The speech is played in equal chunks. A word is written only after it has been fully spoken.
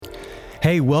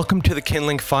Hey, welcome to the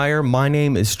Kindling Fire. My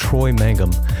name is Troy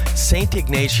Mangum. St.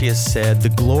 Ignatius said, "The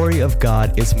glory of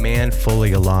God is man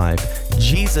fully alive."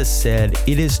 Jesus said,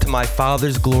 "It is to my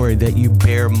Father's glory that you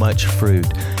bear much fruit."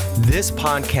 This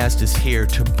podcast is here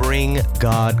to bring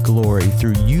God glory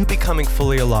through you becoming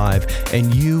fully alive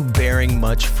and you bearing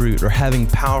much fruit or having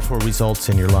powerful results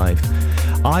in your life.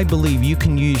 I believe you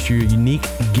can use your unique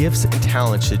gifts and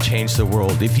talents to change the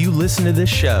world. If you listen to this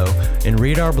show and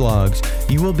read our blogs,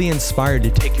 you will be inspired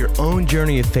to take your own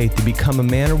journey of faith to become a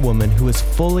man or woman who is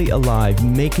fully alive,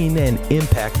 making an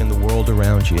impact in the world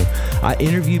around you. I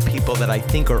interview people that I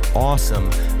think are awesome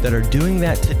that are doing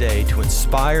that today to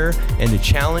inspire and to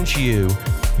challenge you.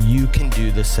 You can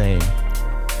do the same.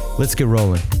 Let's get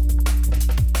rolling.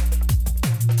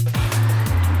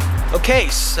 Okay,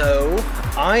 so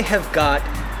I have got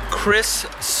Chris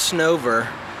Snover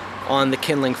on the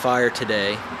Kindling Fire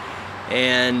today,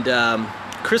 and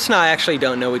Chris and I actually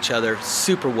don't know each other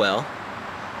super well,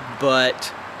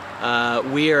 but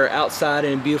we are outside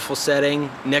in a beautiful setting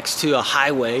next to a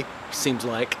highway, seems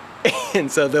like,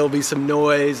 and so there'll be some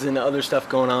noise and other stuff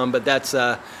going on, but that's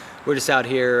we're just out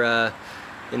here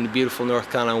in the beautiful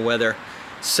North Carolina weather.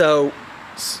 So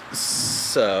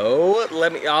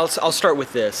I'll start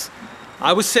with this.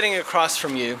 I was sitting across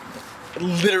from you,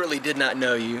 literally did not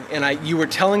know you, and you were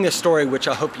telling a story which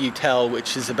I hope you tell,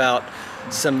 which is about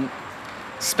some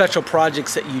special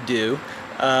projects that you do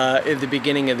at the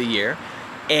beginning of the year,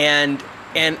 and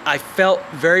I felt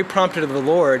very prompted of the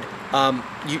Lord.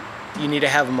 You need to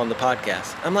have him on the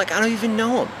podcast. I'm like, I don't even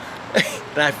know him,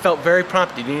 and I felt very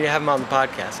prompted. You need to have him on the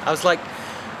podcast. I was like,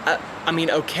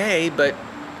 okay, but.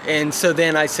 And so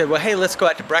then I said, well, hey, let's go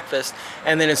out to breakfast.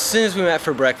 And then as soon as we met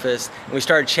for breakfast and we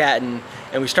started chatting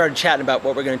about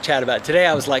what we're going to chat about today,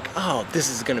 I was like, oh, this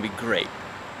is going to be great.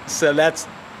 So that's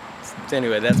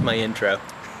my intro.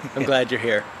 I'm glad you're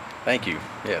here. Thank you.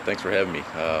 Yeah, thanks for having me.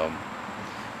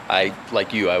 I,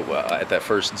 like you, at that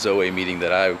first Zoe meeting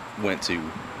that I went to,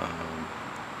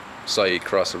 saw you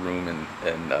across the room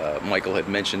and Michael had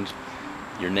mentioned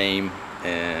your name,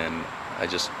 and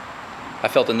I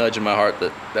felt a nudge in my heart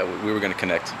that we were going to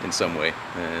connect in some way,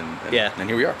 and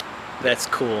here we are. That's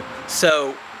cool.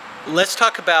 So let's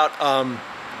talk about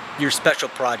your special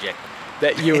project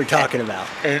that you were talking about,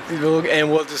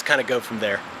 and we'll just kind of go from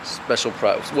there. Special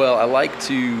project. Well, I like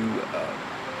to.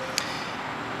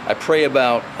 I pray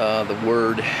about the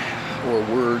word or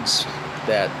words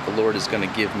that the Lord is going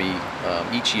to give me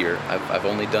each year. I've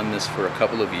only done this for a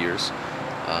couple of years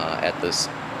at this.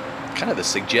 Kind of the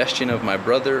suggestion of my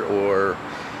brother, or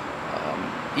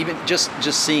even just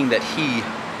seeing that he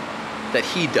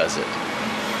does it,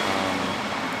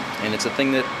 and it's a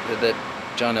thing that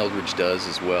John Eldridge does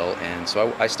as well. And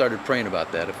so I started praying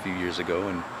about that a few years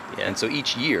ago, and so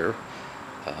each year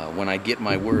when I get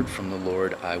my word from the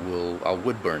Lord, I'll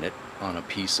wood burn it on a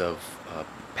piece of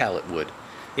pallet wood,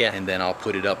 and then I'll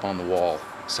put it up on the wall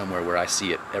somewhere where I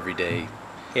see it every day.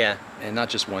 Yeah. And not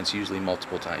just once, usually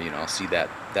multiple times. I'll see that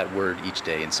word each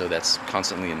day, and so that's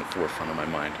constantly in the forefront of my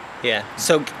mind. Yeah.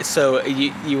 So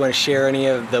you want to share any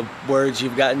of the words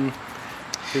you've gotten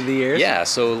through the years? Yeah.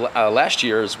 So last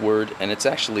year's word, and it's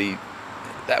actually,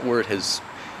 that word has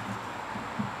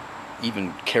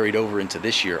even carried over into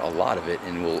this year, a lot of it,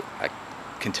 and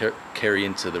carry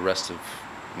into the rest of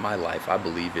my life, I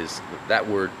believe, is that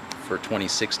word for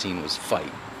 2016 was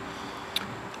fight.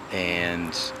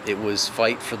 And it was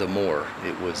fight for the more.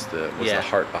 It was the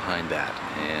heart behind that.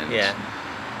 And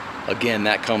again,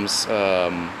 that comes,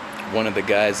 one of the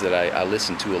guys that I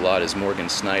listen to a lot is Morgan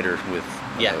Snyder with,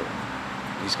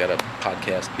 he's got a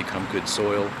podcast, Become Good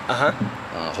Soil,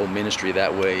 whole ministry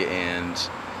that way, and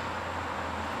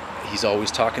he's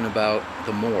always talking about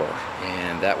the more,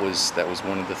 and that was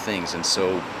one of the things. And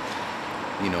so,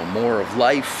 more of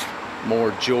life,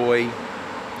 more joy,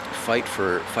 fight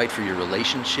for your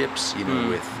relationships,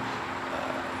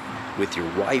 with your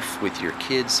wife, with your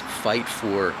kids, fight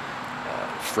for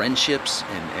friendships,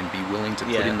 and be willing to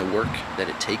put in the work that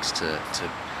it takes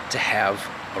to have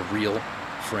a real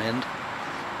friend.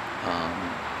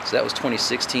 So that was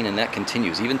 2016, and that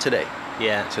continues even today.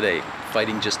 Yeah. Today,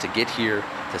 fighting just to get here,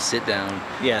 to sit down,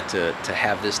 to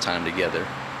have this time together.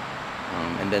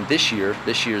 And then this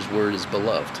year's word is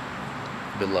beloved,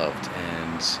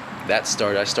 and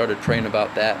I started praying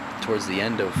about that towards the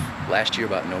end of last year,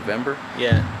 about November.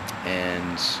 Yeah.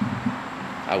 And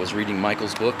I was reading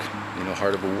Michael's book,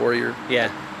 Heart of a Warrior. Yeah.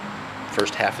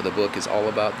 First half of the book is all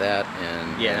about that,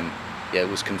 and it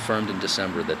was confirmed in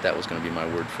December that was going to be my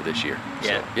word for this year.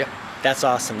 Yeah. So, That's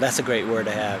awesome. That's a great word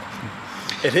to have.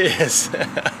 It is.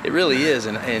 It really is,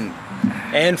 and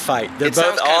and fight. They're It both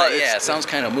sounds all. kinda, yeah, it sounds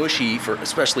kind of mushy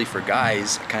especially for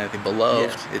guys, kind of the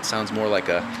beloved. Yeah. It sounds more like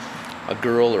a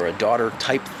girl or a daughter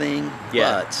type thing.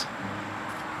 Yeah. But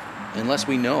unless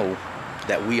we know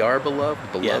that we are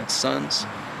beloved Yeah. sons,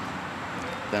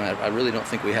 then I really don't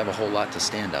think we have a whole lot to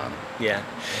stand on. Yeah.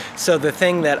 So the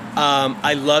thing that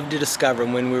I love to discover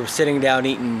when we were sitting down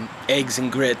eating eggs and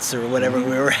grits or whatever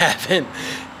we were having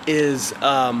is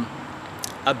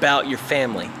about your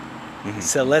family.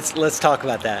 So let's talk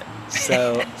about that.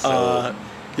 So,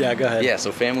 yeah, go ahead. Yeah,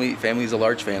 so family's a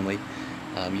large family.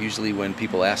 Usually when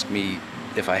people ask me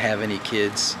if I have any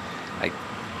kids, I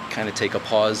kind of take a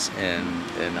pause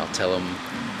and I'll tell them,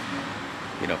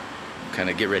 kind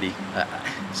of get ready.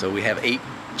 So we have 8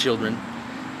 children.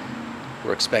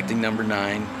 We're expecting number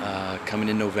 9 coming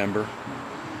in November.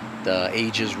 The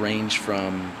ages range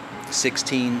from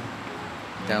 16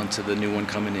 down to the new one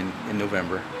coming in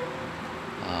November.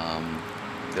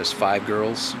 There's 5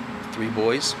 girls, 3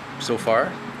 boys so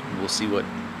far. We'll see what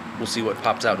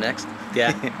pops out next.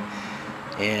 Yeah.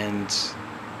 And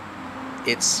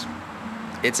it's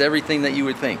everything that you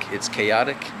would think. It's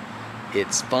chaotic,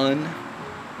 it's fun,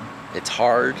 it's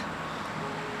hard,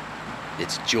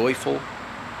 it's joyful.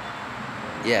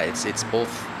 Yeah, it's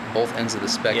both ends of the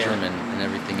spectrum and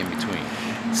everything in between.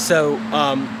 So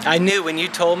I knew when you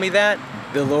told me that,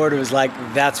 the Lord was like,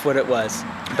 that's what it was,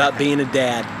 about being a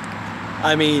dad.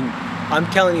 I mean, I'm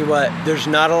telling you what, there's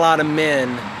not a lot of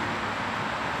men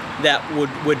that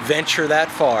would venture that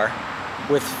far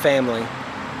with family.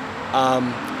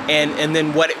 And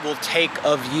then what it will take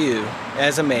of you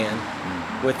as a man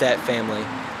with that family.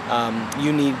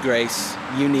 You need grace,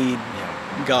 you need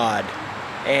God.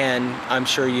 And I'm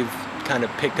sure you've kind of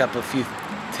picked up a few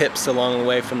tips along the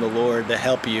way from the Lord to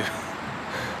help you.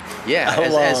 Yeah,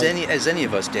 as any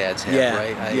of us dads have,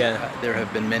 right? There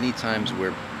have been many times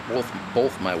where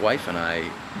both my wife and I,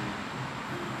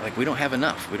 like, we don't have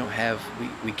enough.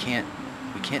 We can't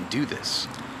do this.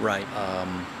 Right.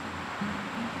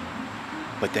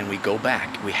 But then we go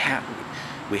back. We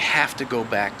have to go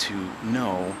back to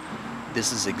know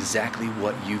this is exactly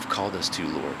what you've called us to,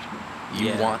 Lord.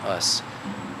 You want us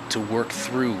to work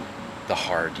through the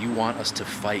hard. You want us to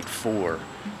fight for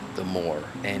the more.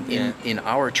 And in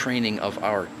our training of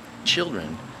our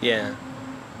children,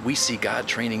 we see God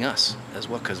training us as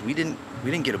well, because we didn't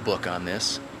get a book on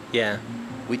this. Yeah.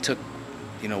 We took,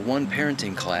 one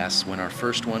parenting class when our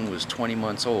first one was 20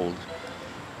 months old.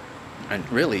 And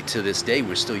really, to this day,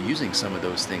 we're still using some of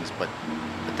those things, but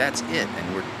that's it.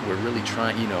 And we're really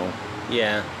trying,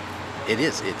 Yeah. It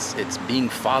is. It's being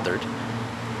fathered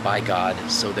by God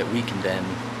so that we can then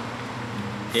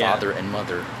father and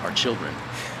mother our children.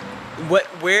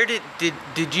 Where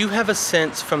did you have a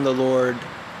sense from the Lord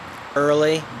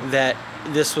early that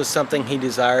this was something He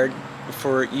desired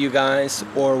for you guys,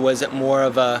 or was it more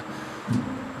of a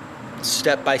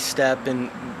step by step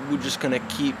and we're just gonna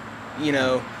keep,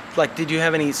 like, did you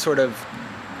have any sort of,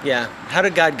 how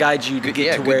did God guide you to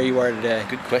get to where you are today?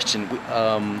 Good question.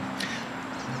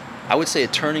 I would say a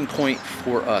turning point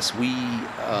for us.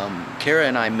 Kara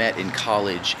and I met in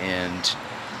college, and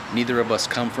neither of us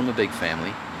come from a big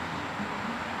family.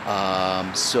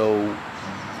 So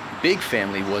big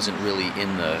family wasn't really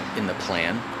in the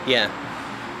plan. Yeah.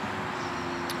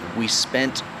 We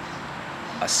spent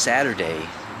a Saturday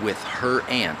with her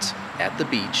aunt at the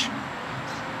beach.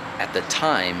 At the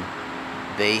time,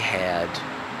 they had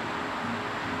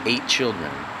 8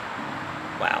 children.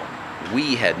 Wow.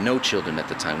 We had no children at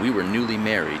the time. We were newly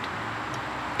married,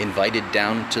 invited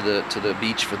down to the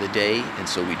beach for the day, and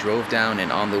so we drove down,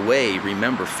 and on the way,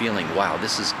 remember feeling, wow,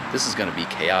 this is going to be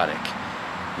chaotic.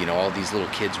 All these little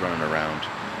kids running around.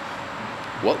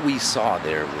 What we saw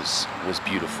there was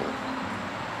beautiful.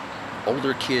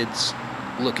 Older kids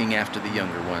looking after the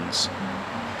younger ones.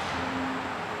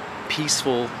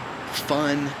 Peaceful,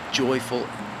 fun, joyful.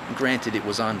 Granted, it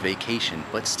was on vacation,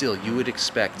 but still, you would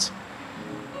expect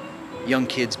young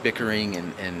kids bickering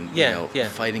and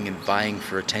fighting and vying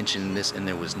for attention and this, and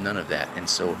there was none of that. And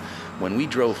so when we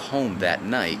drove home that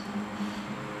night,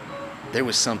 there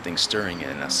was something stirring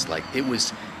in us. Like,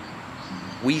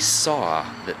 we saw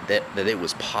that it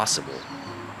was possible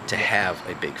to have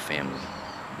a big family.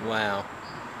 Wow.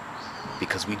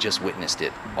 Because we just witnessed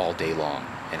it all day long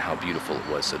and how beautiful it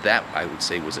was. So that, I would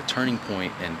say, was a turning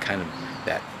point and kind of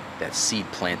that seed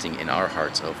planting in our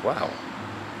hearts of, wow,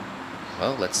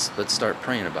 well, let's start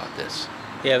praying about this.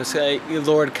 Yeah, it was the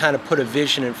Lord kind of put a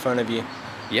vision in front of you.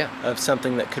 Yeah. Of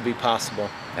something that could be possible.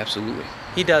 Absolutely.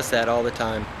 He does that all the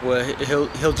time. Well,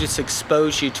 he'll just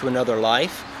expose you to another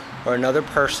life or another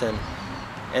person,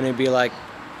 and it'd be like,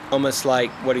 almost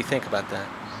like, what do you think about that?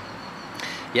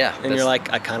 Yeah. And you're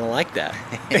like, I kind of like that.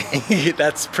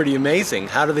 That's pretty amazing.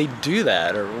 How do they do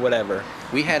that or whatever?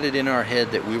 We had it in our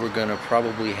head that we were going to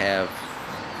probably have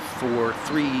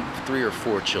three or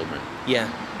four children. Yeah.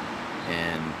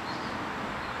 And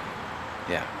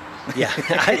yeah. Yeah,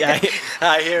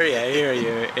 I hear you,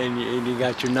 and you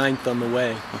got your ninth on the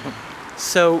way.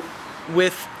 So,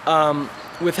 with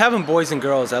having boys and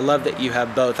girls, I love that you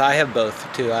have both. I have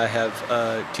both too. I have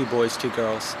 2 boys, 2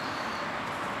 girls.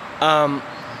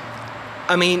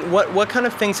 I mean, what kind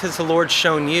of things has the Lord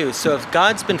shown you? So, if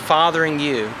God's been fathering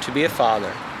you to be a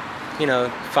father,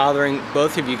 fathering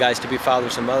both of you guys to be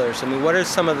fathers and mothers. I mean, what are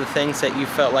some of the things that you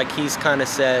felt like He's kind of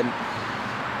said?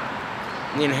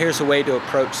 Here's a way to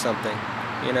approach something,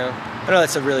 I know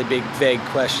that's a really big, vague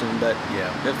question, but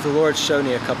yeah. If the Lord's shown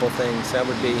you a couple things, that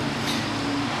would be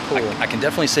cool. I can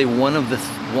definitely say one of the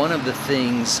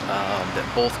things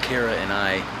that both Kara and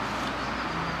I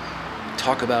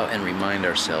talk about and remind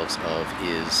ourselves of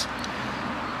is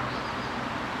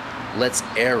let's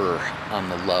err on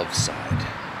the love side,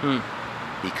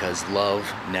 because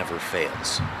love never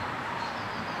fails.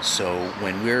 So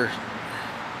when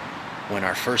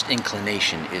our first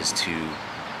inclination is to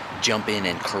jump in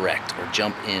and correct, or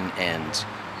jump in and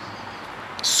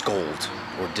scold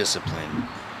or discipline,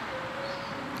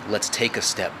 let's take a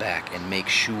step back and make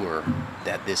sure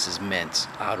that this is meant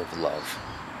out of love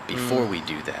before we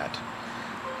do that.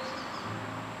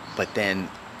 But then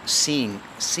seeing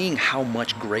how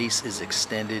much grace is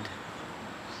extended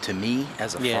to me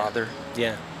as a father.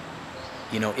 Yeah.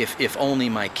 If only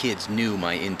my kids knew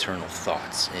my internal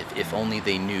thoughts, if only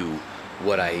they knew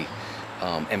what I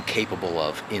am capable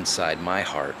of inside my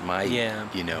heart,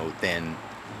 then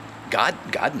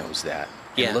God knows that.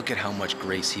 And look at how much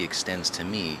grace He extends to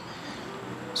me.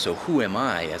 So who am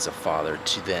I as a father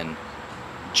to then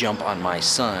jump on my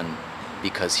son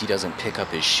because he doesn't pick up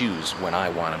his shoes when I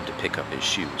want him to pick up his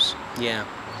shoes? Yeah.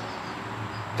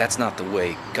 That's not the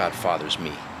way God fathers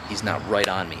me. He's not right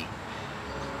on me.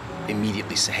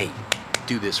 Immediately say, hey,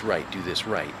 do this right.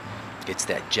 It's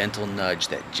that gentle nudge,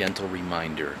 that gentle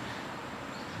reminder,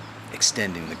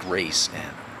 extending the grace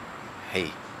and,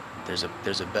 hey, there's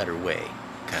a better way,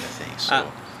 kind of thing.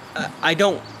 So I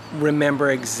don't remember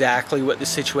exactly what the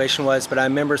situation was, but I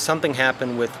remember something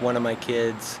happened with one of my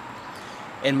kids,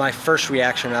 and my first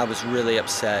reaction, I was really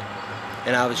upset,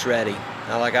 and I was ready.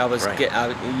 You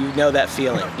know that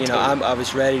feeling. I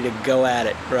was ready to go at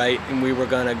it, right? And we were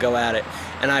going to go at it.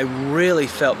 And I really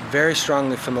felt very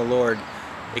strongly from the Lord,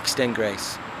 extend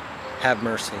grace, have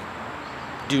mercy,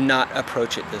 do not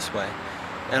approach it this way.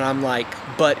 And I'm like,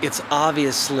 but it's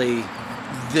obviously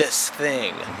this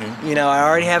thing. I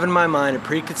already have in my mind a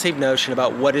preconceived notion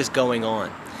about what is going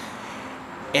on.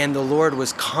 And the Lord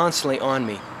was constantly on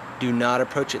me, do not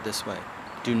approach it this way,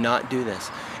 do not do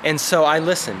this. And so I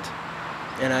listened.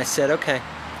 And I said, okay.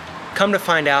 Come to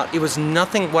find out, it was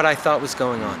nothing what I thought was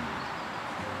going on.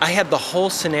 I had the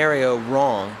whole scenario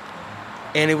wrong,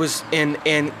 and it was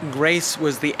and grace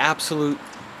was the absolute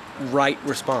right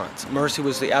response. Mercy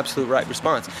was the absolute right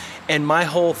response. And my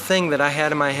whole thing that I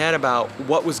had in my head about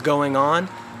what was going on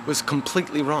was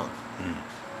completely wrong.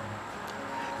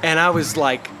 And I was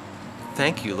like,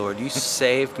 thank you, Lord, you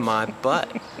saved my butt.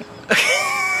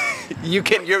 You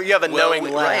have a knowing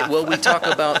laugh. Right. Well, we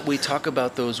talk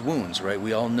about those wounds, right?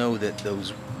 We all know that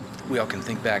we all can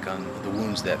think back on the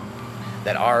wounds that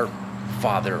our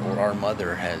father or our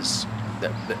mother has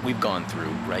that we've gone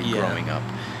through, right? Yeah. Growing up.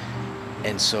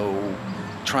 And so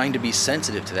trying to be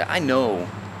sensitive to that. I know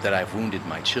that I've wounded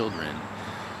my children,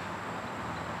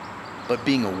 but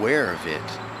being aware of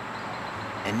it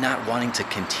and not wanting to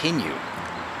continue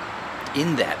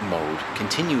in that mode,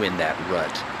 continue in that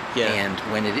rut. Yeah. And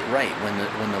when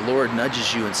the Lord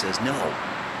nudges you and says, no,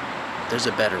 there's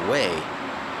a better way,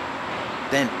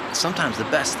 then sometimes the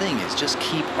best thing is just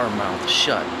keep our mouth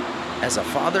shut. As a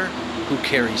father who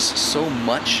carries so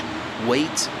much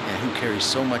weight and who carries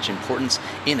so much importance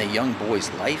in a young boy's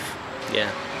life,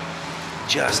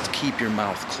 just keep your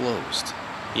mouth closed.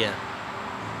 Yeah.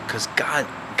 Because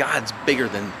God's bigger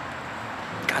than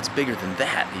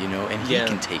that, and He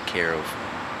can take care of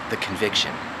the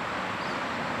conviction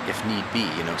if need be,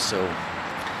 so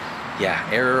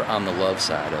error on the love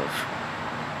side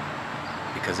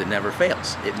of, because it never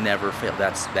fails. It never fails.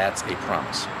 That's a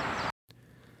promise.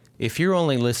 If you're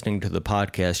only listening to the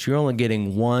podcast, you're only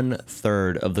getting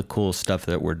 1/3 of the cool stuff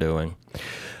that we're doing.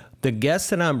 The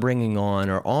guests that I'm bringing on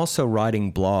are also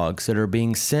writing blogs that are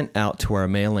being sent out to our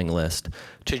mailing list.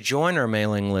 To join our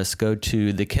mailing list, go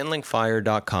to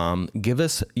thekindlingfire.com, give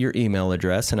us your email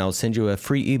address, and I'll send you a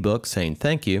free ebook saying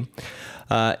thank you.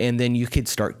 and then you could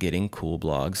start getting cool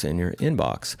blogs in your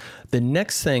inbox. The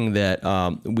next thing that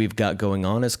we've got going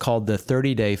on is called the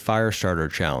 30-Day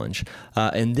Firestarter Challenge.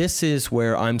 And this is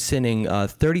where I'm sending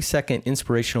 30-second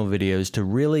inspirational videos to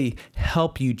really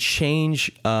help you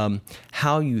change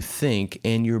how you think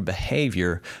and your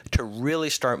behavior to really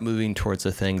start moving towards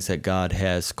the things that God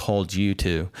has called you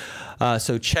to.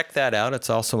 So check that out. It's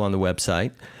also on the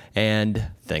website.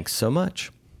 And thanks so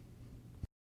much.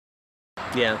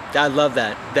 Yeah, I love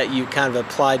that you kind of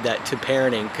applied that to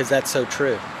parenting, because that's so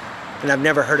true. And I've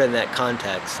never heard it in that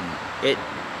context.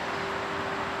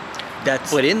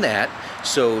 But in that,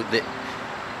 so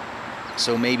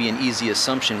maybe an easy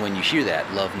assumption when you hear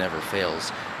that, love never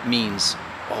fails, means,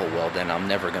 oh, well, then I'm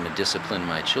never going to discipline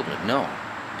my children. No,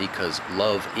 because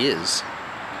love is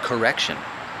correction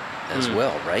as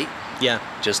well, right? Yeah.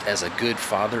 Just as a good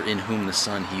father in whom the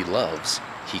son he loves,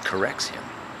 he corrects him.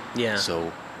 Yeah.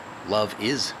 So love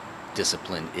is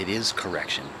discipline. It is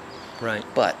correction. Right.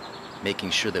 But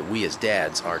making sure that we as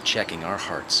dads are checking our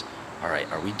hearts. All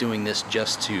right, are we doing this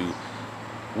just to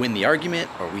win the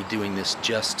argument? Or are we doing this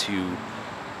just to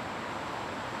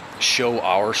show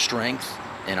our strength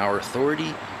and our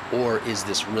authority? Or is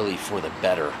this really for the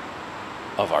better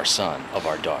of our son, of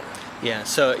our daughter? Yeah,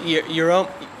 so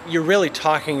you're really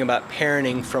talking about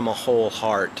parenting from a whole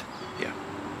heart. Yeah.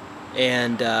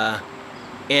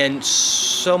 And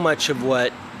so much of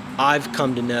what I've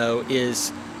come to know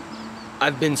is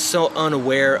I've been so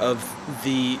unaware of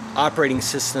the operating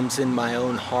systems in my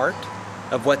own heart,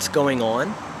 of what's going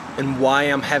on and why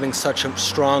I'm having such a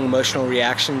strong emotional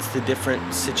reactions to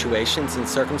different situations and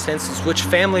circumstances, which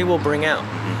family will bring out,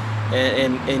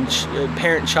 and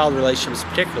parent-child relationships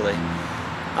particularly.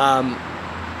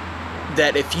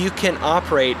 That if you can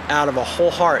operate out of a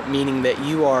whole heart, meaning that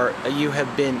you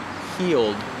have been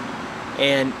healed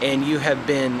and you have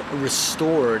been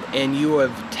restored and you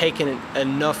have taken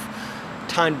enough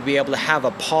time to be able to have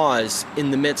a pause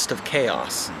in the midst of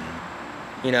chaos.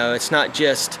 You know, it's not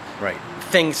just right.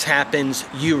 Things happens,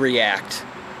 you react.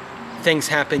 Things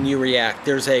happen, you react.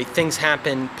 There's a things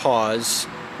happen, pause,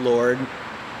 Lord.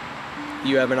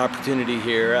 You have an opportunity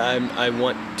here. I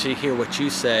want to hear what you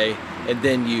say, and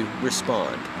then you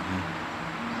respond.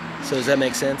 So does that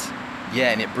make sense?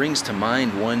 Yeah, and it brings to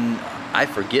mind one, I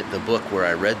forget the book where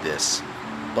I read this,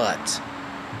 but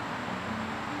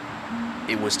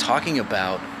it was talking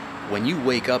about when you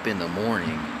wake up in the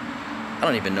morning. I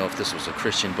don't even know if this was a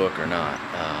Christian book or not,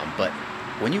 but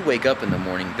when you wake up in the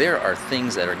morning, there are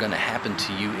things that are going to happen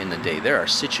to you in the day. There are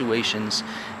situations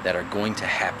that are going to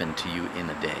happen to you in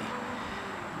the day.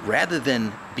 Rather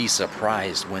than be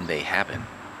surprised when they happen,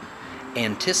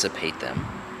 anticipate them,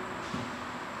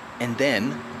 and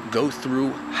then go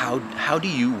through how do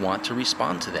you want to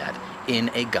respond to that in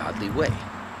a godly way,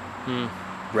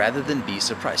 rather than be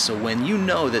surprised. So when you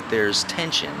know that there's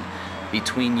tension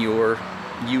between you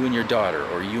and your daughter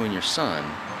or you and your son,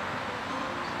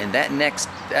 and that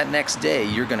next day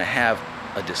you're going to have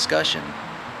a discussion,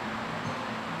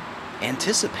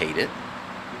 anticipate it.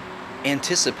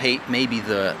 Anticipate maybe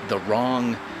the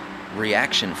wrong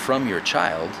reaction from your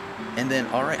child, and then,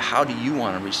 all right, how do you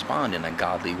want to respond in a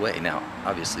godly way? Now,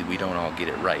 obviously, we don't all get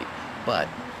it right, but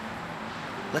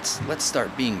let's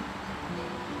start being.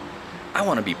 I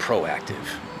want to be proactive.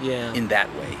 Yeah. In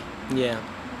that way. Yeah.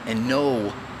 And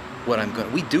know what I'm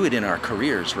going. We do it in our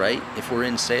careers, right? If we're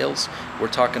in sales, we're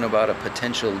talking about a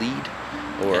potential lead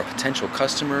or a potential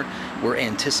customer. We're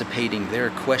anticipating their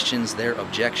questions, their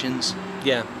objections.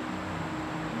 Yeah.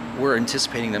 We're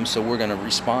anticipating them, so we're going to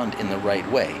respond in the right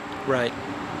way. Right.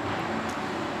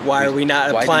 Why are we not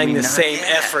applying the same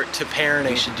effort to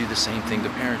parenting? We should do the same thing to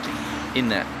parenting in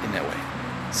that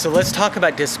way. So let's talk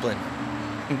about discipline.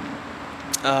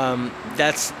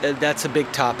 That's a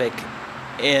big topic,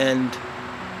 and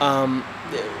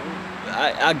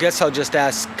I guess I'll just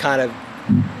ask, kind of,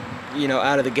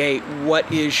 out of the gate,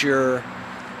 what is your?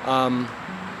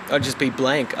 I'll just be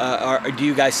blank. Do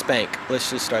you guys spank? Let's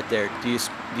just start there. Do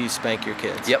you spank your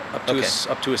kids? Yep.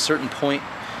 Up to a certain point,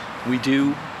 we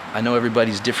do. I know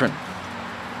everybody's different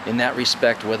in that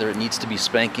respect. Whether it needs to be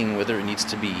spanking, whether it needs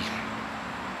to be,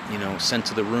 sent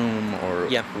to the room or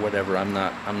whatever. I'm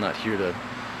not here to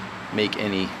make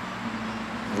any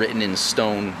written in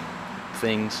stone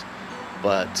things,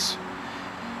 but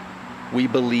we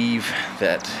believe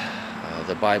that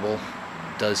the Bible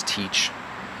does teach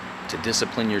to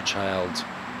discipline your child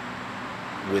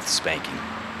with spanking.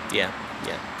 Yeah.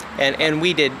 And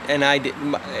we did, and I did,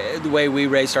 the way we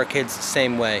raised our kids the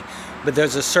same way. But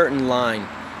there's a certain line,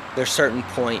 there's a certain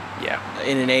point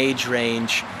in an age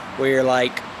range where you're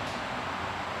like,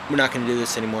 we're not going to do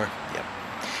this anymore. Yep.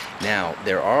 Now,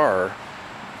 there are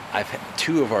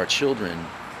two of our children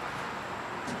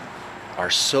are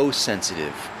so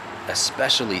sensitive,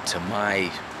 especially to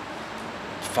my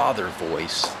father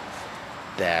voice,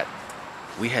 that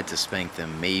we had to spank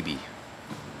them maybe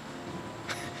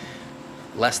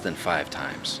less than 5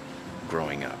 times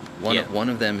growing up. One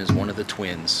of them is one of the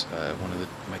twins,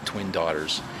 my twin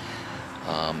daughters,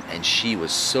 and she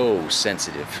was so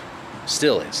sensitive,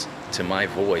 still is, to my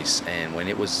voice. And when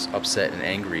it was upset and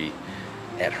angry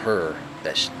at her,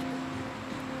 that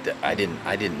I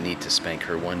didn't need to spank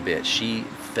her one bit. She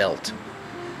felt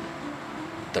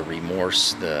the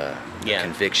remorse, the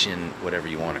conviction, whatever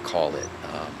you want to call it.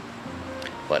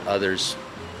 But others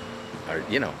are,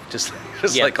 just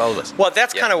like all of us. Well,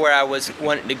 that's kind of where I was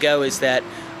wanting to go, is that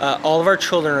all of our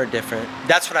children are different.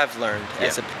 That's what I've learned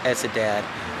as a dad.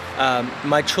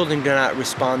 My children do not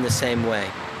respond the same way.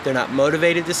 They're not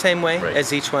motivated the same way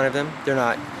as each one of them.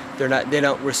 They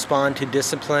don't respond to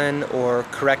discipline or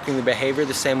correcting the behavior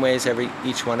the same way as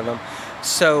each one of them.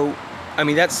 So,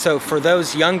 so for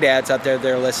those young dads out there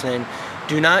that are listening,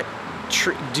 do not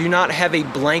have a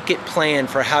blanket plan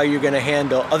for how you're going to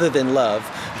handle, other than love,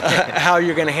 how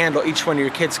you're going to handle each one of your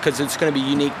kids, because it's going to be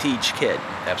unique to each kid.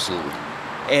 Absolutely.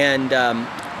 And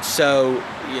so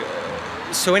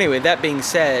anyway, that being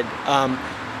said,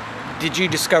 did you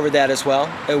discover that as well,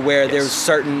 where there's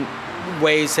certain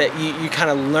ways that you kind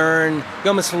of learn, you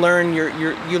almost learn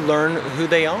you learn who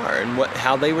they are and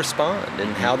how they respond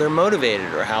and how they're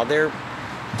motivated or how they're...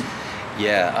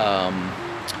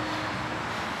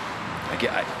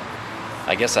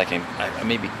 I guess I can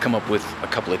maybe come up with a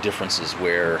couple of differences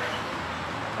where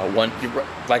one,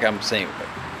 like I'm saying,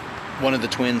 one of the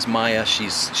twins, Maya,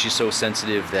 she's so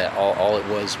sensitive that all it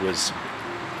was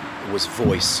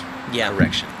voice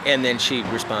correction. And then she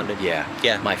responded.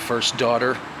 Yeah. My first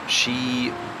daughter,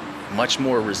 she much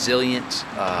more resilient,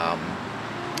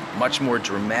 much more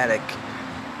dramatic,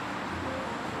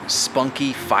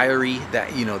 spunky, fiery.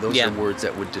 That those are words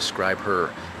that would describe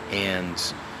her. And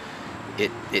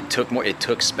it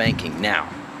took spanking. Now,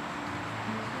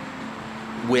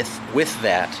 with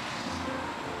that,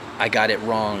 I got it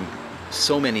wrong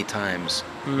so many times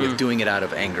with doing it out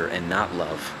of anger and not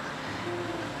love,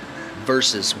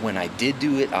 versus when I did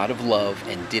do it out of love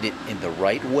and did it in the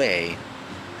right way,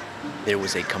 there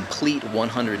was a complete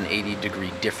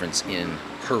 180-degree difference in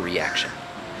her reaction.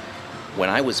 When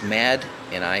I was mad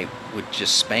and I would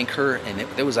just spank her, and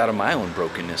it was out of my own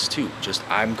brokenness too, just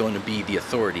I'm going to be the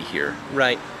authority here.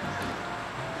 Right.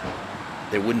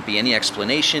 There wouldn't be any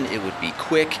explanation. It would be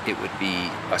quick. It would be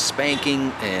a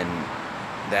spanking, and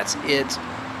that's it.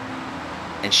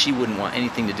 And she wouldn't want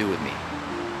anything to do with me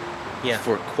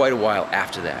for quite a while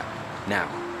after that. Now,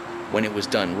 when it was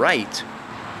done right,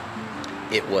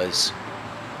 it was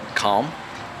calm.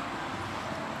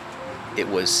 It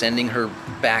was sending her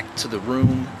back to the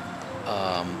room.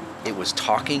 It was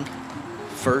talking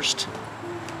first,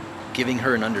 giving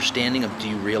her an understanding of, do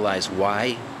you realize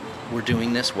why we're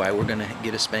doing this, why we're going to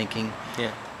get a spanking?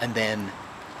 Yeah. And then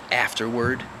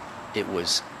afterward, it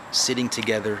was sitting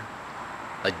together,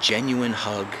 a genuine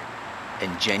hug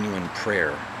and genuine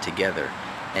prayer together.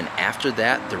 And after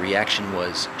that, the reaction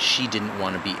was she didn't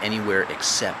want to be anywhere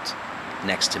except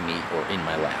next to me or in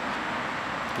my lap.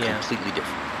 Completely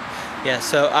different. Yeah,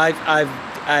 so I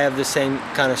have the same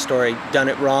kind of story. Done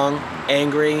it wrong,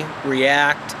 angry,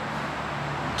 react,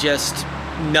 just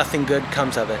nothing good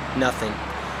comes of it, nothing.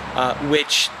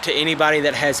 Which, to anybody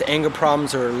that has anger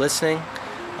problems or listening,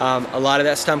 a lot of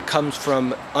that stuff comes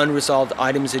from unresolved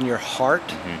items in your heart.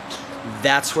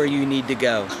 That's where you need to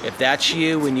go. If that's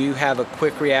you, when you have a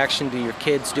quick reaction to your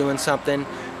kids doing something,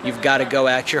 you've got to go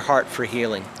at your heart for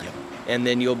healing. Yep. And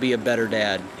then you'll be a better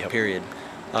dad, period.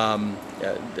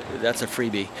 That's a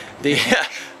freebie.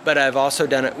 But I've also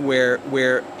done it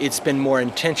where it's been more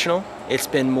intentional. It's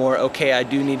been more, okay, I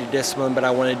do need a discipline, but I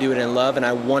want to do it in love, and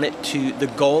I want it to, the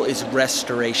goal is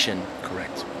restoration.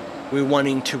 Correct. We're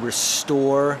wanting to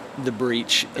restore the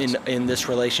breach in this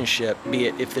relationship, be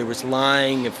it if there was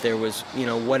lying, if there was,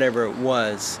 whatever it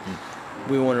was,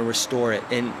 we want to restore it.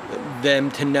 And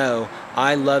them to know,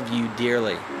 I love you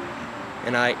dearly.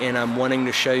 And I'm wanting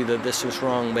to show you that this was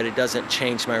wrong, but it doesn't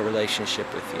change my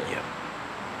relationship with you.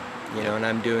 Yeah. And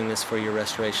I'm doing this for your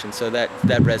restoration. So that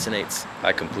resonates.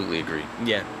 I completely agree.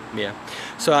 Yeah.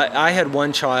 So I had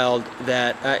one child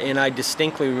that, and I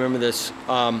distinctly remember this,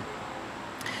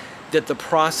 that the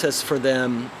process for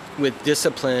them with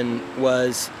discipline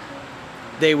was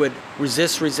they would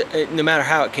resist, no matter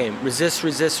how it came, resist,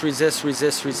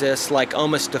 like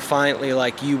almost defiantly,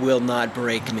 like, you will not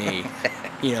break me.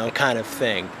 Kind of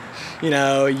thing.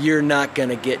 You're not going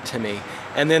to get to me.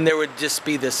 And then there would just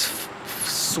be this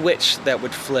switch that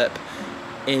would flip,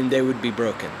 and they would be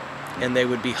broken, and they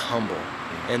would be humble,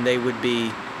 and they would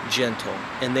be gentle,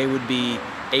 and they would be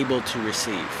able to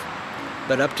receive.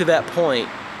 But up to that point,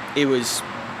 it was,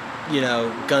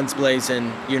 guns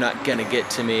blazing, you're not gonna get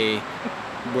to me,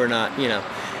 we're not,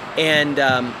 and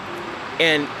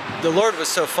the Lord was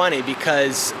so funny,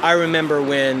 because I remember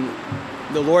when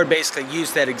the Lord basically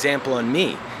used that example on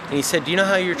me, and he said, do you know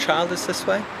how your child is this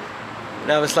way?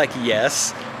 And I was like,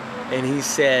 yes. And he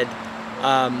said,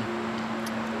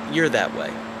 you're that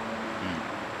way.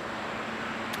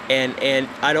 And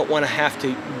I don't want to have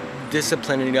to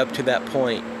discipline it up to that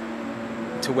point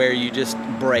to where you just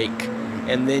break,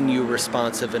 and then you're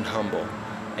responsive and humble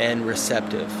and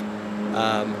receptive.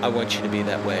 I want you to be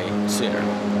that way sooner.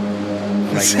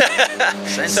 Right.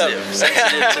 sensitive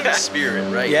to the Spirit,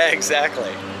 right? Yeah,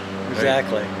 exactly.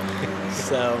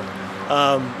 So,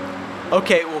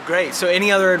 okay, well, great. So,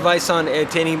 any other advice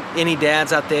to any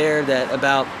dads out there that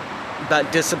about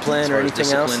discipline or anything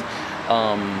else?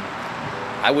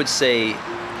 I would say,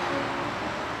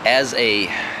 as a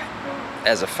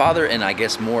father, and I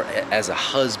guess more as a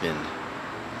husband,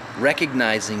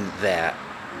 recognizing that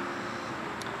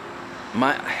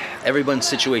everyone's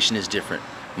situation is different.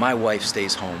 My wife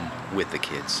stays home with the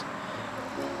kids.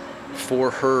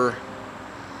 For her,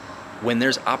 when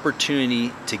there's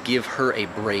opportunity to give her a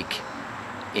break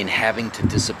in having to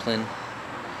discipline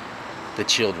the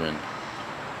children,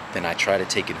 then I try to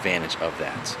take advantage of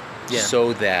that. Yeah.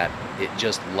 So that it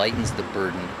just lightens the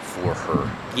burden for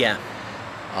her. Yeah.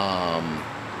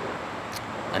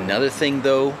 Another thing,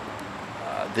 though,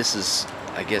 this is,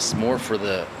 I guess, more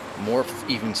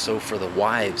even so for the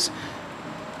wives.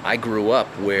 I grew up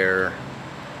where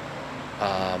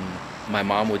my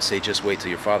mom would say, "Just wait till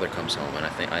your father comes home," and I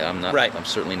think I'm not. Right. I'm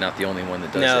certainly not the only one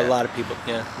that does that. that. No, a lot of people.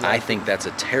 Yeah. I think that's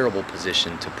a terrible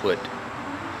position to put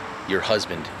your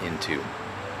husband into,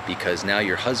 because now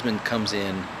your husband comes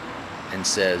in and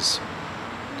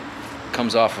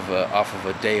comes off of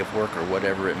a day of work or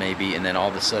whatever it may be, and then all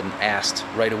of a sudden asked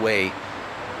right away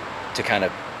to kind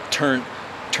of turn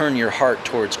your heart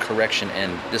towards correction,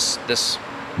 and this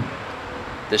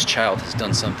child has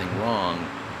done something wrong,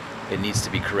 it needs to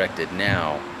be corrected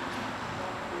now.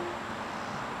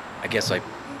 I guess I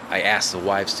ask the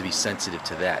wives to be sensitive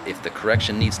to that. If the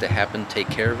correction needs to happen, take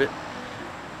care of it.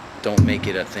 Don't make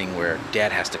it a thing where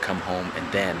dad has to come home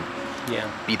and then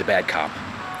be the bad cop.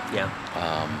 Yeah.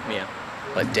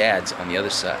 But dads on the other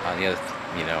side,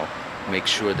 make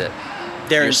sure that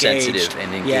they're you're engaged. sensitive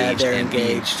and engaged. Yeah, they're and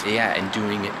engaged. And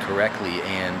doing it correctly,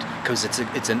 and because it's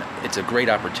a great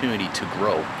opportunity to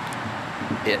grow.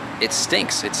 It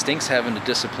stinks. It stinks having to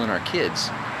discipline our kids,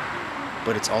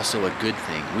 but it's also a good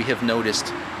thing. We have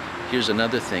noticed. Here's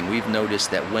another thing. We've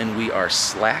noticed that when we are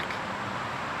slack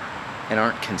and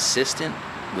aren't consistent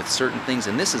with certain things,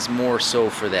 and this is more so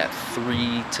for that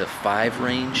 3 to 5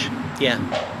 range. Yeah.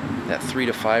 That 3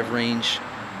 to 5 range.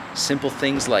 Simple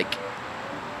things like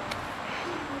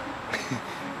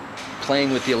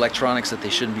playing with the electronics that they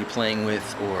shouldn't be playing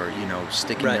with, or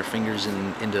sticking their fingers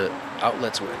into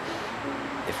outlets.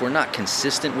 If we're not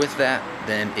consistent with that,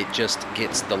 then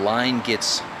the line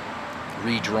gets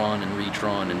redrawn and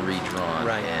redrawn and redrawn,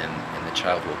 right. and the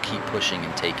child will keep pushing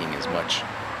and taking as much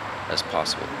as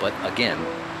possible. But again,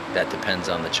 that depends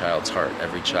on the child's heart.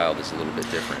 Every child is a little bit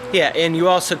different. Yeah, and you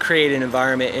also create an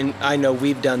environment, and I know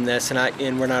we've done this,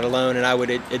 and we're not alone, and I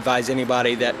would advise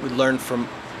anybody that would learn from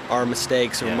our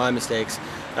mistakes or my mistakes.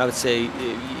 I would say,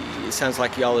 it sounds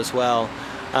like y'all as well.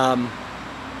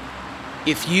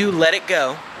 If you let it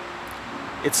go,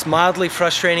 it's mildly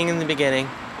frustrating in the beginning,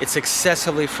 it's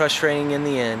excessively frustrating in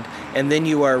the end, and then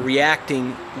you are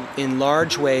reacting in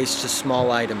large ways to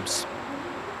small items.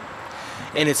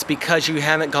 And it's because you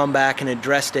haven't gone back and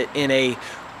addressed it in a,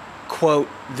 quote,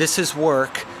 this is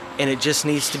work and it just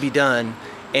needs to be done.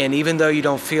 And even though you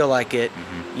don't feel like it,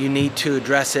 you need to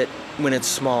address it when it's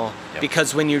small. Yep.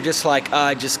 Because when you're just like,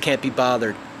 I just can't be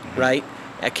bothered, right?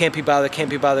 I can't be bothered.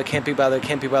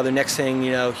 Next thing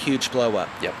you know, huge blow up.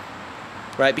 Yep.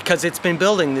 Right? Because it's been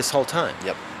building this whole time.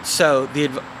 Yep. So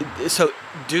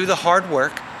do the hard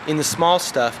work in the small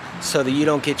stuff so that you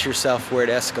don't get yourself where it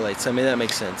escalates. I mean, that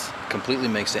makes sense. Completely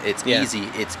makes sense. It's Yeah.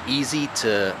 easy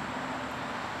to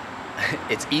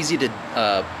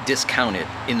discount it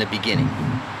in the beginning,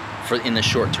 in the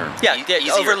short term. Yeah,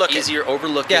 overlook it. Easier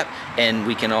overlook Yeah. it, and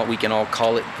we can all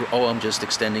call it, oh, I'm just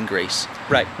extending grace.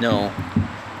 Right. No,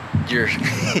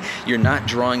 you're not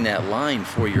drawing that line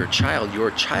for your child. Your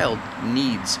child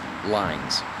needs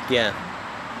lines. Yeah.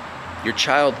 Your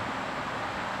child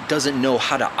doesn't know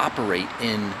how to operate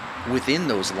within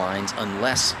those lines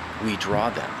unless we draw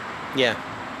them. Yeah.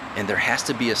 And there has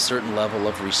to be a certain level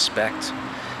of respect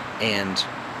and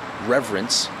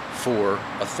reverence for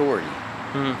authority.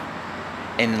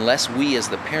 And unless we as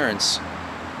the parents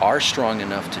are strong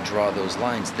enough to draw those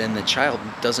lines, then the child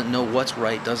doesn't know what's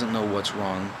right, doesn't know what's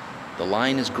wrong. The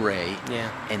line is gray.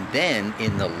 Yeah. And then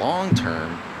in the long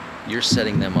term, you're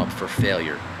setting them up for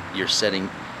failure. You're setting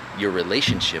your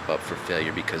relationship up for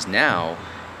failure, because now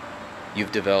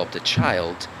you've developed a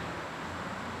child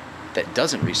that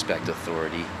doesn't respect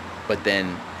authority, but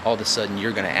then all of a sudden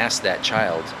you're going to ask that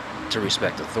child to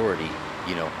respect authority,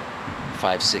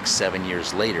 5, 6, 7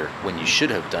 years later, when you should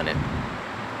have done it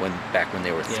back when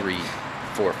they were 3,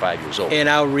 4, 5 years old. And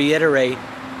I'll reiterate,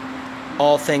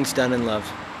 all things done in love.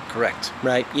 Correct.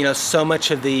 Right. So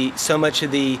much of the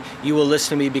you will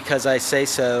listen to me because I say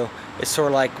so. It's sort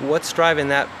of like, what's driving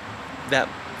that?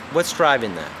 What's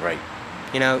driving that? Right.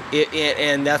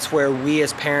 And that's where we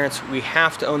as parents, we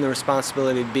have to own the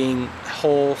responsibility of being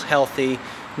whole, healthy,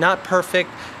 not perfect.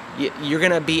 You're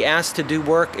going to be asked to do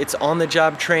work. It's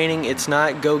on-the-job training. It's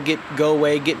not go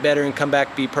away, get better, and come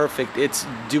back, be perfect. It's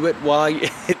do it while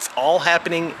it's all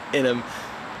happening in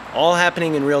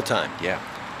real time. Yeah.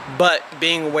 But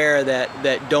being aware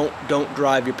that don't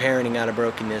drive your parenting out of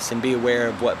brokenness, and be aware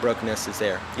of what brokenness is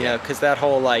there. Because that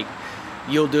whole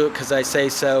you'll do it because I say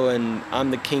so, and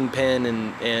I'm the kingpin,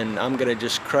 and I'm gonna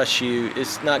just crush you.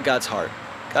 It's not God's heart.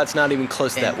 God's not even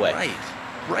close that way.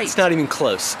 Right. It's not even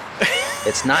close.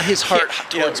 It's not His heart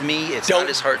towards me. It's not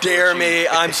His heart towards you. Don't dare me.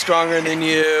 I'm stronger than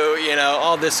you.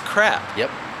 All this crap. Yep.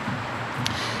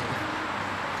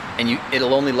 And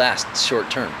it'll only last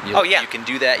short term. You can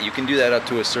do that. You can do that up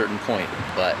to a certain point.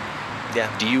 But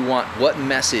what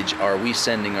message are we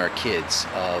sending our kids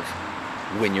of,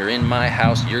 when you're in my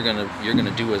house, you're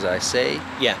gonna do as I say?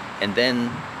 Yeah. And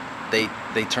then they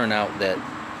turn out that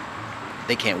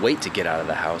they can't wait to get out of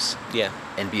the house. Yeah.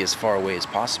 And be as far away as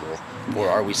possible. Or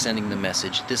are we sending the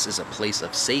message, this is a place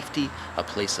of safety, a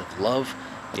place of love,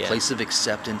 a place of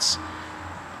acceptance.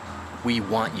 We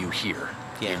want you here.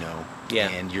 Yeah.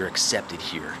 And you're accepted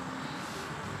here.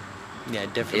 Yeah,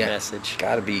 different message.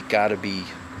 Gotta be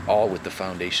all with the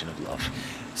foundation of love.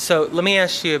 So let me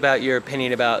ask you about your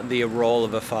opinion about the role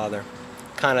of a father.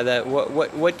 Kind of that.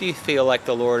 What do you feel like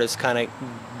the Lord has kind of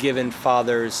given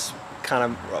fathers kind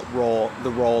of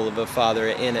the role of a father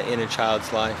in a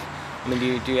child's life? I mean,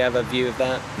 do you have a view of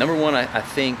that? Number one, I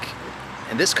think,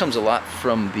 and this comes a lot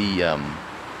from the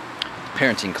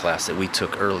parenting class that we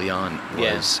took early on,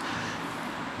 was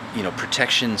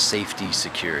protection, safety,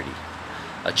 security.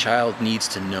 A child needs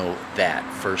to know that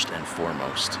first and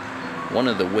foremost. One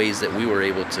of the ways that we were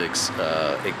able to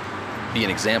be an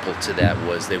example to that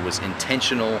was there was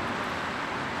intentional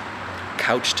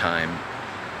couch time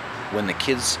when the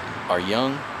kids are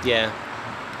young. Yeah.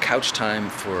 Couch time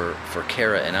for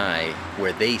Kara and I,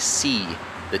 where they see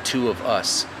the two of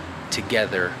us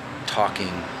together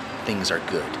talking, things are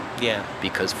good. Yeah.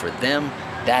 Because for them,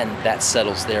 that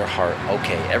settles their heart.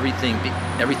 Okay,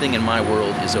 everything in my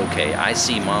world is okay. I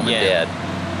see mom and dad,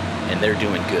 and they're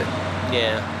doing good.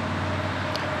 Yeah.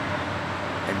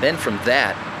 And then from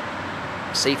that,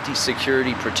 safety,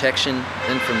 security, protection.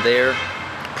 Then from there,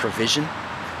 provision.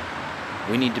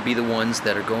 We need to be the ones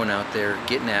that are going out there,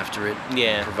 getting after it,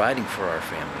 providing for our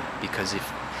family. Because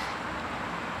if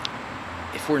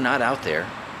we're not out there,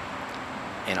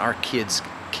 and our kids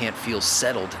can't feel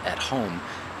settled at home,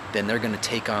 then they're going to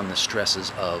take on the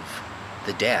stresses of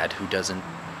the dad who doesn't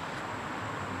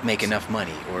make enough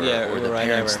money, or the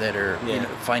parents that are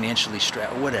financially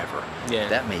strapped, whatever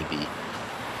that may be.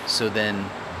 So then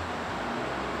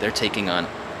they're taking on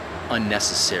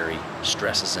unnecessary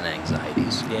stresses and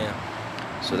anxieties. Yeah.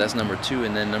 So that's number 2.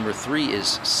 And then number 3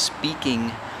 is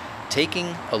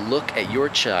taking a look at your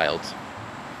child,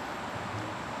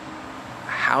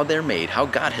 how they're made, how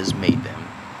God has made them,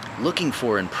 looking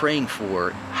for and praying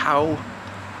for how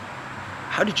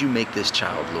did you make this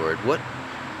child, Lord? What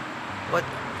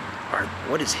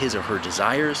is his or her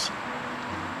desires?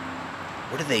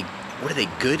 What are they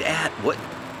good at? What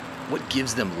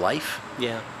gives them life?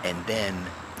 Yeah. And then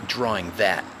drawing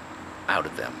that out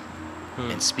of them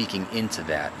and speaking into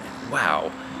that. Wow,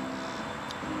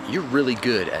 you're really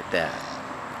good at that.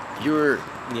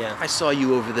 I saw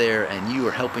you over there and you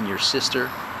were helping your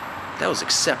sister. That was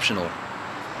exceptional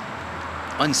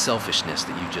unselfishness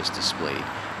that you just displayed.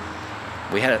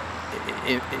 We had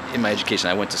in my education,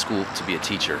 I went to school to be a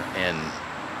teacher, and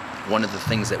one of the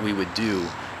things that we would do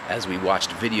as we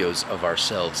watched videos of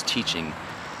ourselves teaching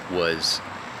was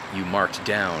you marked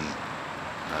down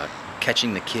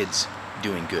catching the kids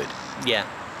doing good. Yeah.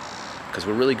 Because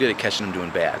we're really good at catching them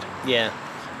doing bad. Yeah.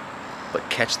 But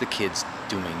catch the kids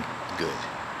doing good.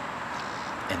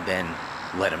 and then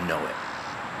let them know it.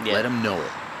 Yeah. Let them know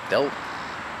it.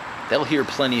 They'll hear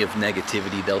plenty of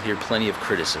negativity. They'll hear plenty of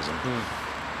criticism.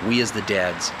 We as the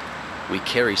dads, we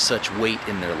carry such weight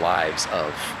in their lives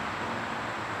of,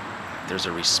 there's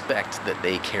a respect that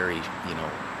they carry,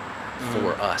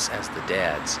 for us as the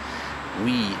dads.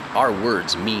 Our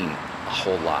words mean a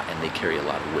whole lot, and they carry a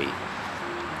lot of weight.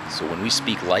 So when we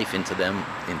speak life into them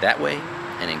in that way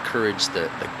and encourage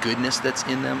the goodness that's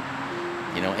in them,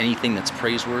 anything that's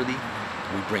praiseworthy,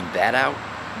 we bring that out.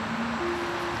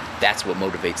 That's what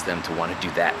motivates them to want to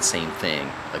do that same thing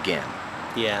again.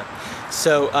 Yeah.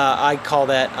 So I call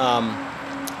that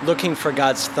looking for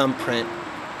God's thumbprint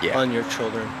on your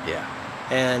children. Yeah.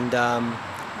 And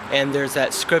there's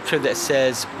that scripture that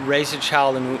says, raise a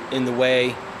child in the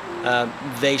way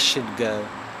they should go,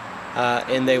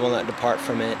 and they will not depart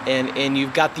from it. And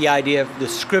you've got the idea of the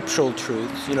scriptural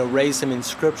truths, raise them in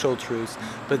scriptural truths,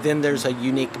 but then there's a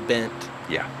unique bent.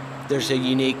 Yeah. There's a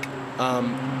unique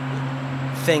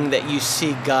thing that you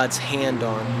see God's hand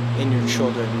on in your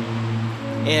children.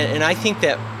 And I think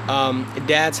that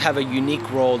dads have a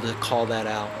unique role to call that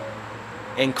out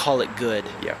and call it good.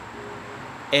 Yeah.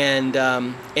 And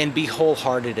be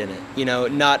wholehearted in it.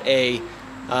 Not a,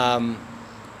 I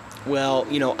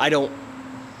don't,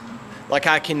 like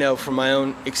I can know from my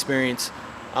own experience,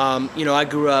 I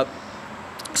grew up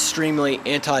extremely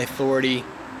anti-authority,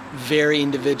 very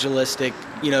individualistic,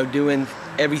 doing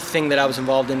everything that I was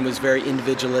involved in was very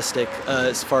individualistic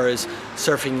as far as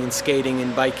surfing and skating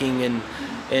and biking and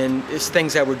it's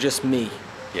things that were just me.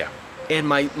 Yeah. And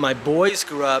my boys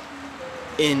grew up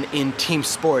in team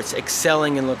sports,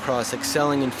 excelling in lacrosse,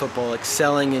 excelling in football,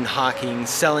 excelling in hockey,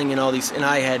 excelling in all these, and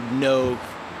I had no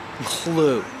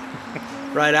clue.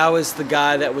 Right? I was the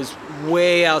guy that was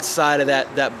way outside of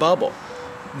that bubble.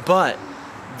 But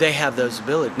they have those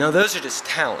abilities. Now, those are just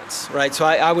talents, right? So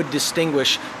I would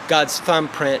distinguish God's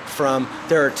thumbprint from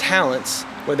there are talents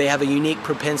where they have a unique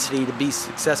propensity to be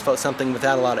successful at something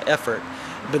without a lot of effort.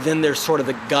 But then there's sort of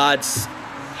the God's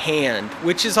hand,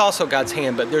 which is also God's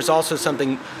hand, but there's also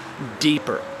something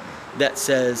deeper that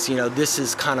says, this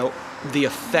is kind of the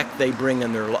effect they bring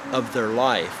in their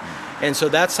life. And so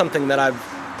that's something that I've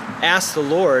asked the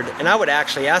Lord, and I would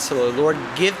actually ask the Lord,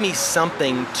 give me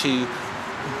something to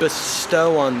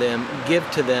bestow on them, give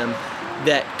to them,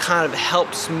 that kind of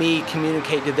helps me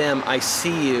communicate to them, I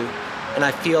see you, and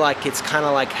I feel like it's kind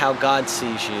of like how God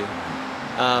sees you.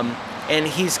 And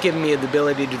He's given me the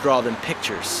ability to draw them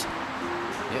pictures.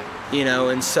 Yeah.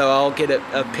 And so I'll get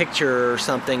a picture or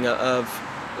something of,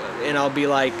 and I'll be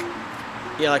like,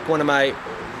 like one of my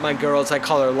girls, I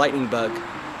call her Lightning Bug,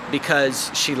 because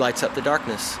she lights up the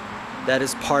darkness. That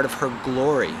is part of her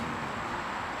glory.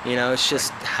 It's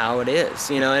just how it is.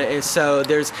 And so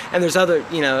there's other.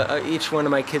 Each one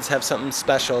of my kids have something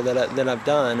special that I've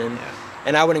done,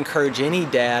 and I would encourage any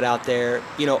dad out there.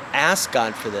 Ask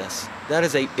God for this.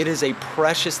 It is a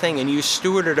precious thing, and you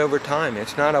steward it over time.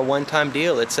 It's not a one-time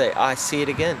deal. It's I see it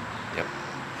again. Yep.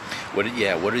 What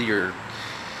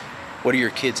are your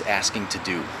kids asking to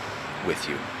do with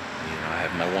you? I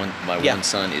have my one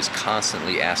son is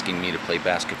constantly asking me to play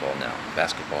basketball now.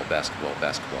 Basketball.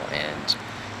 And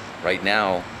right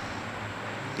now,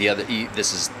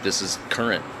 this is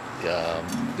current.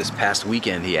 This past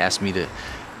weekend, he asked me to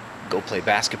go play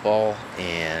basketball,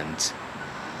 and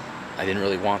I didn't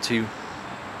really want to.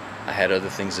 I had other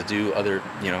things to do. Other,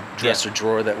 dresser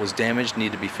drawer that was damaged,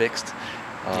 needed to be fixed.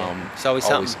 It's always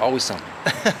something. Always something.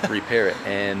 Repair it.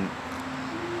 And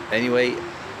anyway,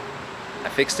 I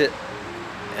fixed it,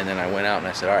 and then I went out and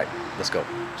I said, all right, let's go.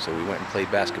 So we went and played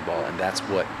basketball, and that's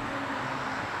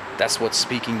what's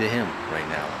speaking to him right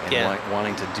now, and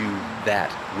wanting to do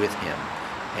that with him,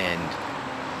 and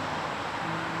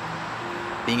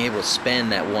being able to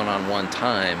spend that one-on-one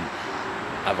time.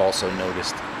 I've also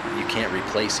noticed you can't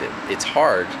replace it. It's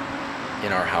hard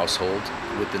in our household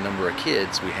with the number of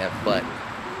kids we have, but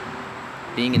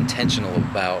being intentional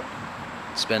about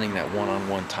spending that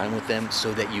one-on-one time with them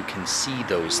so that you can see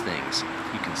those things.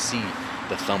 You can see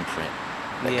the thumbprint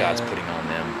that God's putting on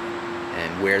them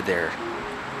and where their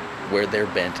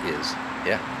bent is.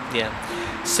 Yeah.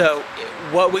 So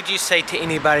what would you say to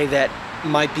anybody that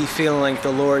might be feeling like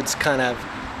the Lord's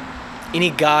any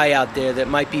guy out there that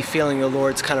might be feeling the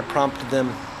Lord's kind of prompted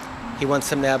them, He wants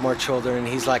them to have more children, and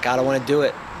he's like, I don't want to do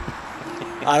it.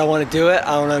 I don't want to do it.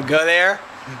 I don't want to go there.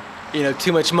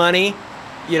 Too much money.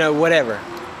 Whatever.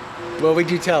 What would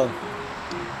you tell him?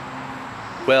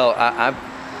 Well,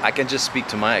 I can just speak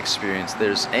to my experience.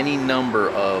 There's any number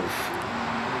of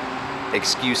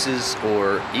excuses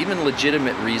or even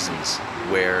legitimate reasons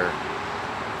where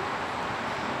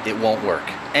it won't work.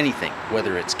 Anything,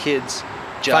 whether it's kids,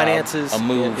 job, finances, a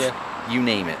move, yeah. you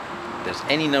name it. There's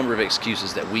any number of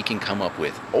excuses that we can come up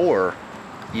with, or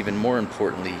even more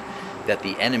importantly, that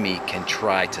the enemy can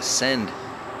try to send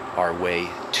our way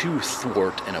to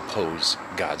thwart and oppose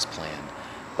God's plan.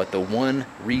 But the one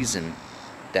reason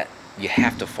that you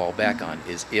have to fall back on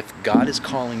is if God is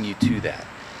calling you to that,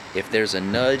 if there's a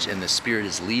nudge and the Spirit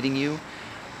is leading you,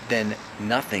 then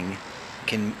nothing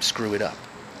can screw it up.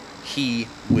 He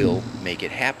will make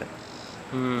it happen.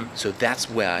 So that's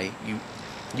why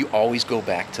you always go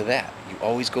back to that. You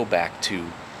always go back to,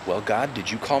 well, God,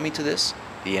 did you call me to this?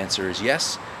 The answer is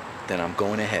yes. Then I'm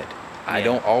going ahead. I Yeah.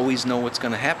 don't always know what's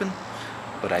going to happen,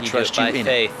 but I trust you do it by in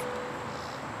faith.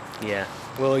 it. Yeah.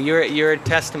 Well, you're a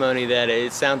testimony that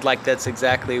it sounds like that's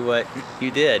exactly what you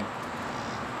did.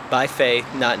 By faith,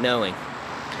 not knowing.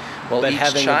 Well, But each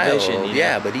having a child, vision, you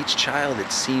yeah, know. but each child,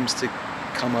 it seems to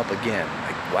come up again.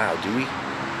 Like, wow,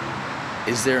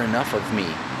 is there enough of me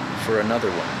for another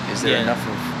one? Is there Yeah. enough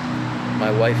of my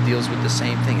wife deals with the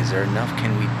same thing? Is there enough?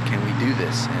 Can we do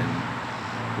this? And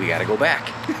we got to go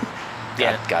back.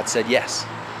 Yeah. God said yes.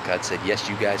 God said yes.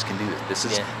 You guys can do this.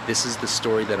 Yeah. This is the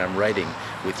story that I'm writing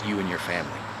with you and your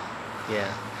family. Yeah.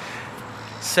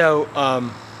 So,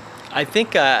 I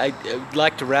think I'd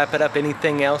like to wrap it up.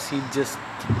 Anything else you just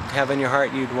have in your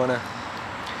heart you'd want to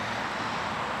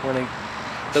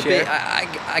share?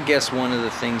 I guess one of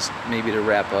the things maybe to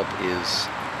wrap up is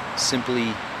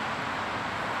simply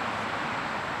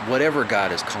whatever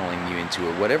God is calling you into,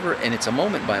 or whatever, and it's a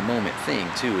moment by moment thing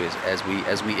too. Is as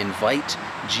we invite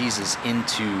Jesus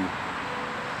into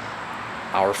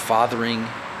our fathering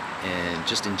and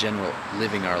just in general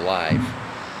living our life,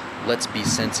 let's be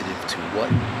sensitive to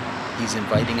what He's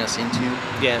inviting us into.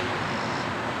 Yeah.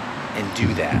 And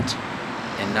do that,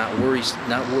 and not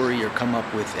worry or come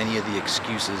up with any of the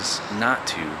excuses not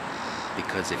to,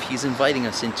 because if He's inviting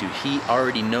us into, He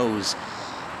already knows.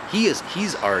 He's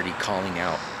already calling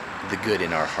out the good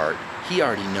in our heart. He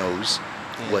already knows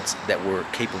that we're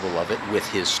capable of it with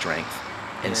His strength,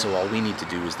 and so all we need to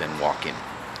do is then walk in.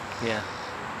 Yeah.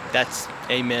 That's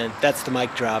amen. That's the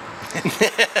mic drop.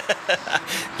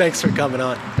 Thanks for coming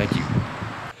on. Thank you.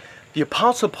 The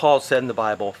Apostle Paul said in the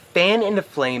Bible, "Fan into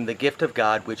flame the gift of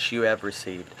God which you have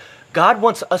received." God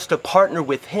wants us to partner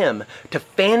with Him to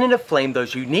fan into flame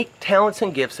those unique talents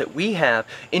and gifts that we have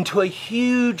into a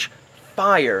huge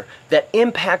fire that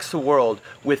impacts the world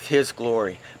with His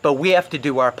glory. But we have to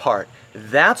do our part.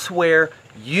 That's where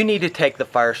you need to take the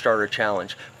Firestarter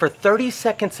Challenge. For 30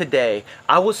 seconds a day,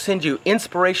 I will send you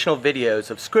inspirational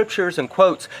videos of scriptures and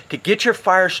quotes to get your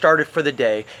fire started for the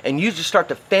day, and you just start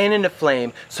to fan into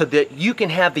flame so that you can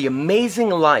have the amazing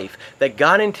life that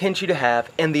God intends you to have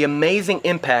and the amazing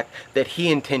impact that He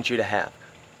intends you to have.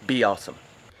 Be awesome.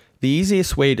 The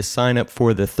easiest way to sign up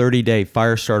for the 30-day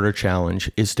Firestarter Challenge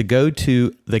is to go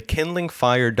to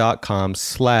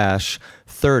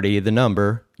thekindlingfire.com/30, the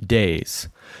number, days.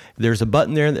 There's a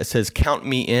button there that says Count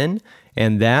Me In,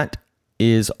 and that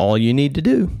is all you need to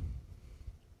do.